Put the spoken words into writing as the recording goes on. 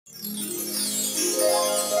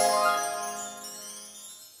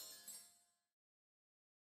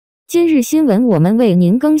今日新闻我们为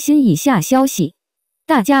您更新以下消息。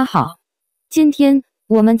大家好，今天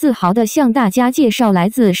我们自豪地向大家介绍来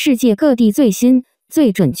自世界各地最新、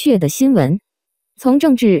最准确的新闻。从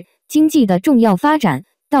政治、经济的重要发展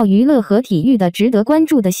到娱乐和体育的值得关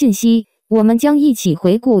注的信息，我们将一起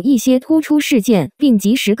回顾一些突出事件，并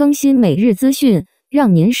及时更新每日资讯，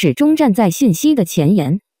让您始终站在信息的前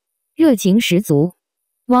沿。热情十足，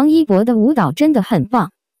王一博的舞蹈真的很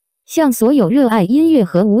棒。向所有热爱音乐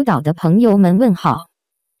和舞蹈的朋友们问好。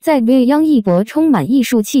在王一博充满艺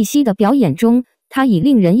术气息的表演中，他以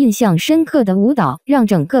令人印象深刻的舞蹈让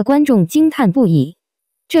整个观众惊叹不已。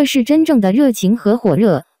这是真正的热情和火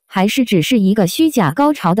热，还是只是一个虚假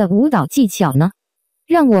高潮的舞蹈技巧呢？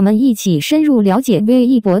让我们一起深入了解王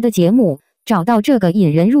一博的节目，找到这个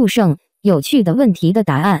引人入胜、有趣的问题的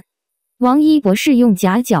答案。王一博是用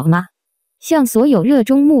假脚吗？向所有热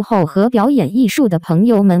衷幕后和表演艺术的朋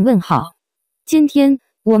友们问好。今天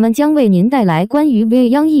我们将为您带来关于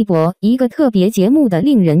王一博一个特别节目的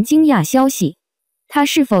令人惊讶消息。他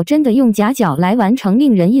是否真的用假脚来完成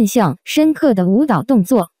令人印象深刻的舞蹈动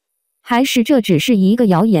作？还是这只是一个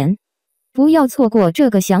谣言？不要错过这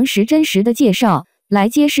个详实真实的介绍，来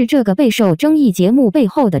揭示这个备受争议节目背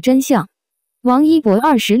后的真相。王一博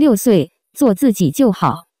26岁，做自己就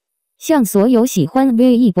好。向所有喜欢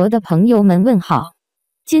王一博的朋友们问好。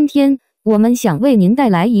今天我们想为您带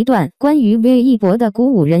来一段关于王一博的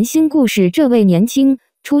鼓舞人心故事。这位年轻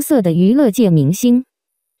出色的娱乐界明星，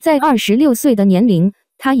在26岁的年龄，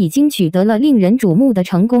他已经取得了令人瞩目的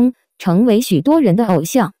成功，成为许多人的偶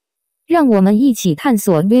像。让我们一起探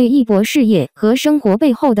索王一博事业和生活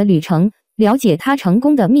背后的旅程，了解他成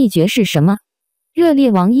功的秘诀是什么。热烈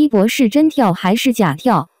王一博是真跳还是假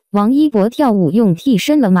跳？王一博跳舞用替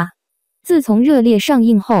身了吗？自从热烈上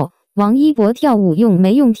映后，王一博跳舞用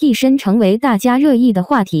没用替身成为大家热议的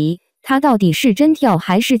话题。他到底是真跳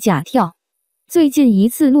还是假跳？最近一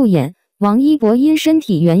次路演，王一博因身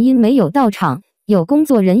体原因没有到场。有工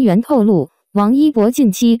作人员透露，王一博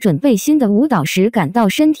近期准备新的舞蹈时感到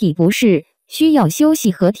身体不适，需要休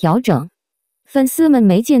息和调整。粉丝们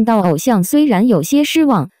没见到偶像虽然有些失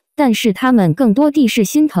望，但是他们更多地是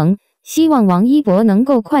心疼，希望王一博能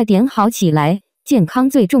够快点好起来，健康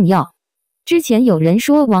最重要。之前有人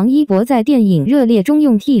说王一博在电影《热烈》中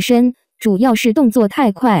用替身，主要是动作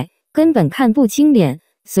太快，根本看不清脸。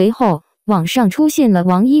随后，网上出现了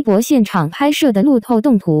王一博现场拍摄的路透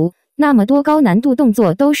动图，那么多高难度动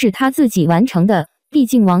作都是他自己完成的。毕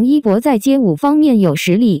竟王一博在街舞方面有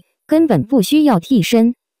实力，根本不需要替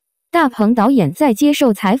身。大鹏导演在接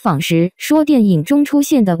受采访时说，电影中出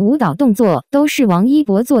现的舞蹈动作都是王一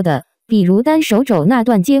博做的，比如单手肘那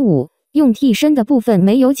段街舞，用替身的部分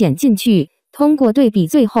没有剪进去。通过对比，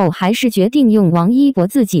最后还是决定用王一博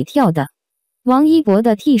自己跳的。王一博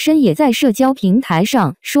的替身也在社交平台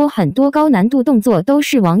上说，很多高难度动作都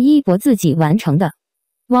是王一博自己完成的。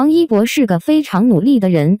王一博是个非常努力的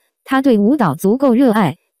人，他对舞蹈足够热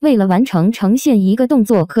爱，为了完成呈现一个动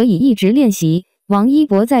作可以一直练习。王一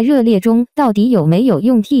博在热烈中到底有没有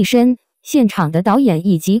用替身？现场的导演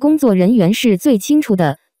以及工作人员是最清楚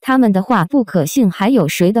的，他们的话不可信，还有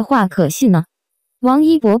谁的话可信呢？王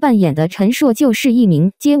一博扮演的陈硕就是一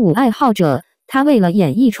名街舞爱好者，他为了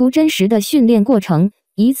演绎出真实的训练过程，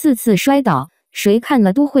一次次摔倒，谁看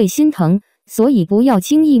了都会心疼，所以不要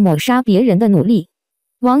轻易抹杀别人的努力。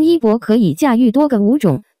王一博可以驾驭多个舞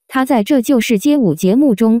种，他在这就是街舞节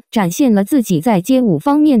目中展现了自己在街舞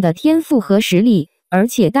方面的天赋和实力，而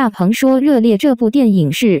且大鹏说《热烈》这部电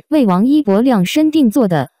影是为王一博量身定做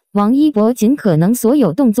的，王一博尽可能所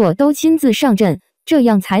有动作都亲自上阵，这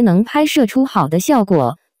样才能拍摄出好的效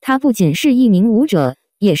果。他不仅是一名舞者，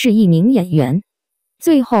也是一名演员。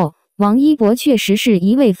最后，王一博确实是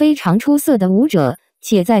一位非常出色的舞者，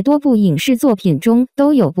且在多部影视作品中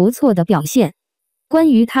都有不错的表现。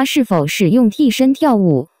关于他是否使用替身跳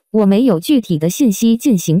舞，我没有具体的信息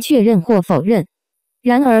进行确认或否认。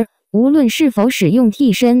然而，无论是否使用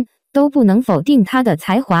替身，都不能否定他的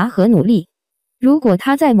才华和努力。如果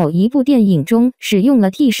他在某一部电影中使用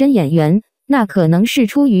了替身演员，那可能是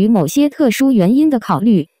出于某些特殊原因的考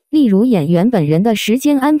虑，例如演员本人的时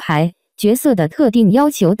间安排、角色的特定要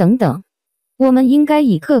求等等。我们应该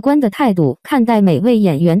以客观的态度看待每位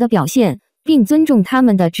演员的表现，并尊重他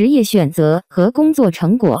们的职业选择和工作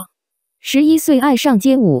成果。11岁爱上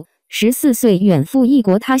街舞，14岁远赴异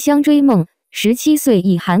国他乡追梦，17岁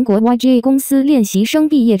以韩国 YG 公司练习生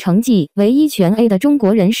毕业成绩为一全 A 的中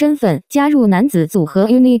国人身份加入男子组合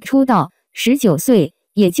UNIQ 出道，19岁，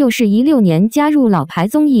也就是16年加入老牌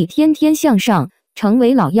综艺《天天向上》，成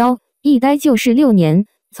为老幺，一待就是6年，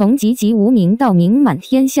从籍籍无名到名满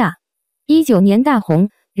天下。19年大红，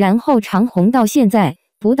然后长红到现在，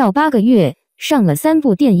不到8个月上了3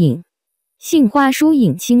部电影，杏花疏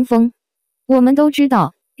影清风。我们都知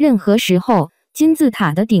道，任何时候金字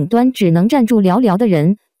塔的顶端只能站住寥寥的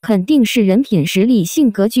人，肯定是人品实力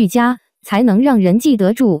性格俱佳，才能让人记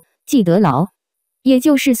得住记得牢。也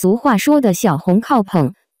就是俗话说的小红靠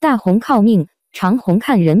捧，大红靠命，长红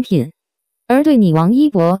看人品。而对你王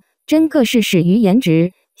一博，真个是始于颜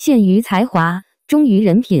值，陷于才华，忠于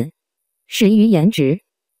人品。始于颜值，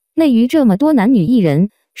内娱这么多男女艺人、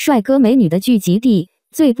帅哥美女的聚集地，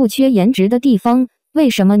最不缺颜值的地方，为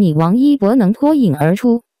什么你王一博能脱颖而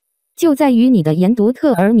出？就在于你的颜独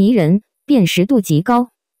特而迷人，辨识度极高。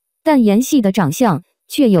但颜系的长相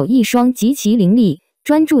却有一双极其凌厉、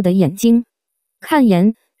专注的眼睛。看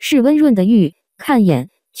颜是温润的玉，看眼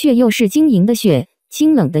却又是晶莹的雪，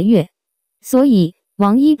清冷的月。所以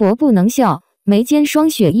王一博不能笑，眉间霜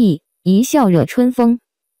雪意，一笑惹春风。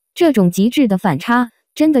这种极致的反差，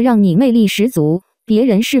真的让你魅力十足。别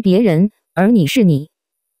人是别人，而你是你，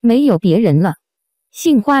没有别人了。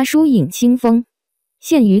杏花疏影清风，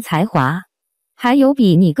陷于才华，还有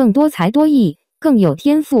比你更多才多艺、更有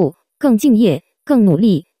天赋、更敬业、更努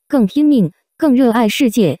力、更拼命、更热爱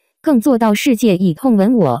世界、更做到世界以痛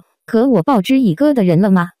吻我，可我报之以歌的人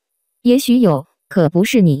了吗？也许有，可不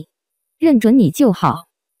是你。认准你就好。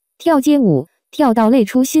跳街舞，跳到累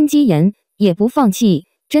出心肌炎，也不放弃，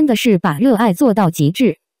真的是把热爱做到极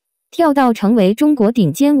致。跳到成为中国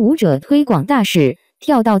顶尖舞者推广大使，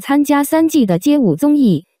跳到参加3季的街舞综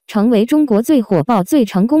艺，成为中国最火爆、最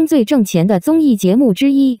成功、最挣钱的综艺节目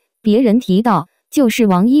之一。别人提到，就是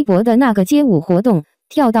王一博的那个街舞活动，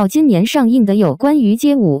跳到今年上映的有关于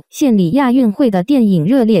街舞献礼亚运会的电影《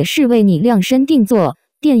热烈》是为你量身定做。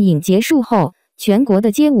电影结束后，全国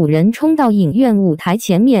的街舞人冲到影院舞台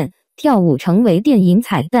前面跳舞，成为电影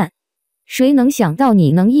彩蛋。谁能想到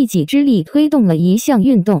你能一己之力推动了一项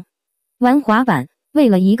运动？玩滑板，为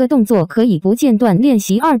了一个动作可以不间断练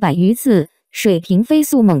习200余次，水平飞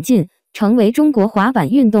速猛进，成为中国滑板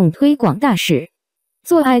运动推广大使。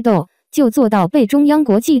做爱豆就做到被中央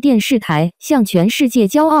国际电视台向全世界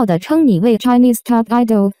骄傲地称你为 Chinese Top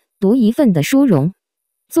Idol 独一份的殊荣。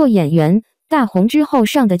做演员，大红之后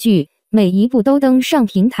上的剧，每一部都登上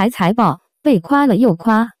平台财报，被夸了又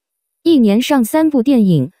夸。1年上3部电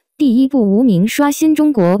影，第1部《无名》刷新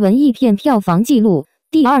中国文艺片票房纪录，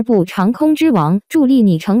第2部《长空之王》助力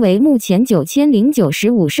你成为目前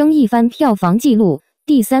9095升一番票房纪录，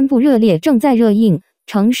第3部《热烈》正在热映，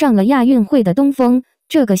乘上了亚运会的东风，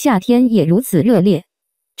这个夏天也如此热烈。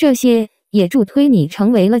这些也助推你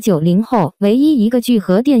成为了90后唯一一个剧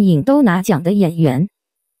和电影都拿奖的演员，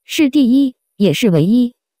是第一，也是唯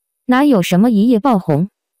一。哪有什么一夜爆红，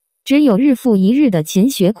只有日复一日的勤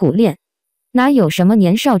学苦练。哪有什么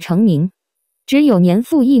年少成名，只有年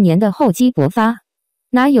复一年的厚积薄发。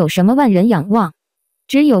哪有什么万人仰望，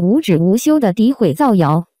只有无止无休的诋毁造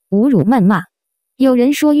谣、侮辱谩骂。有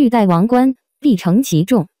人说欲戴王冠，必承其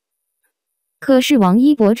重。可是王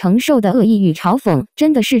一博承受的恶意与嘲讽，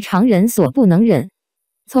真的是常人所不能忍。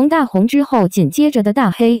从大红之后紧接着的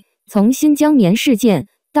大黑，从新疆棉事件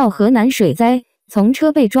到河南水灾，从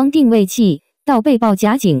车被装定位器到被曝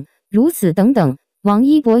假警，如此等等，王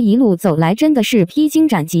一博一路走来真的是披荆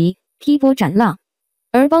斩棘、劈波斩浪。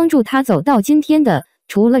而帮助他走到今天的，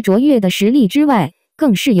除了卓越的实力之外，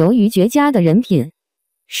更是由于绝佳的人品。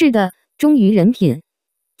是的，忠于人品。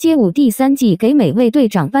街舞第3季给每位队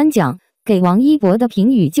长颁奖，给王一博的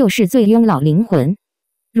评语就是最优老灵魂，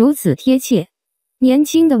如此贴切。年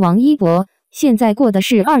轻的王一博现在过的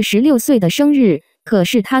是26岁的生日，可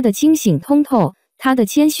是他的清醒通透，他的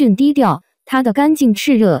谦逊低调，他的干净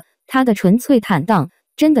炽热，他的纯粹坦荡，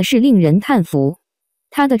真的是令人叹服。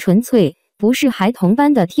他的纯粹不是孩童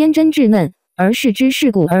般的天真稚嫩，而是知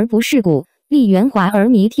世故而不世故，立圆滑而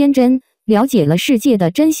迷天真，了解了世界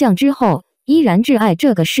的真相之后，依然挚爱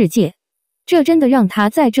这个世界。这真的让他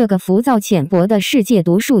在这个浮躁浅薄的世界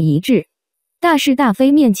独树一帜。大是大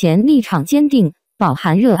非面前立场坚定，饱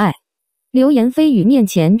含热爱；流言蜚语面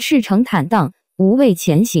前赤诚坦荡，无畏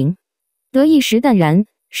前行。得意时淡然，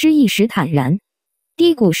失意时坦然，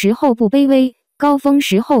低谷时候不卑微，高峰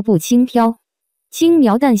时候不轻飘。轻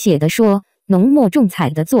描淡写的说，浓墨重彩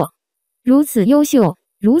的做，如此优秀，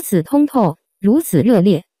如此通透，如此热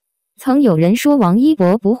烈。曾有人说王一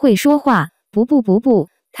博不会说话，不，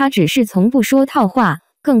他只是从不说套话，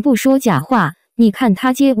更不说假话。你看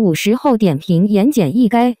他街舞时候点评言简意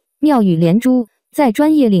赅，妙语连珠，在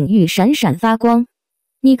专业领域闪闪发光。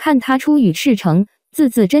你看他出语赤诚，字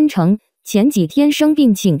字真诚。前几天生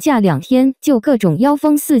病请假2天，就各种妖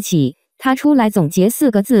风四起，他出来总结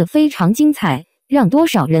4个字，非常精彩，让多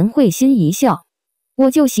少人会心一笑。我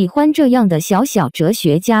就喜欢这样的小小哲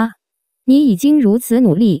学家。你已经如此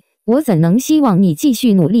努力，我怎能希望你继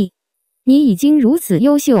续努力？你已经如此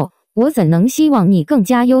优秀，我怎能希望你更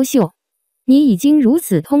加优秀？你已经如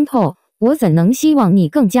此通透，我怎能希望你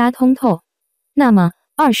更加通透？那么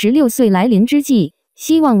，26岁来临之际，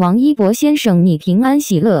希望王一博先生你平安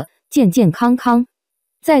喜乐，健健康康。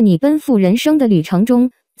在你奔赴人生的旅程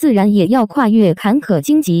中，自然也要跨越坎坷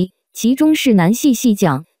荆棘，其中事难细细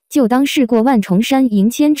讲，就当是过万重山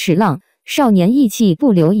迎千尺浪，少年意气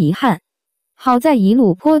不留遗憾。好在一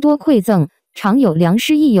路颇多馈赠，常有良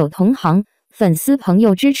师益友同行，粉丝朋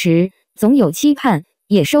友支持，总有期盼，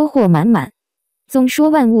也收获满满。总说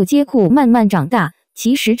万物皆酷，慢慢长大，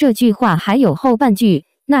其实这句话还有后半句，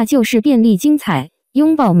那就是便利精彩，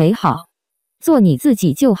拥抱美好，做你自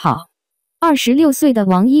己就好。26岁的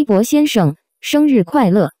王一博先生，生日快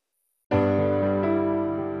乐！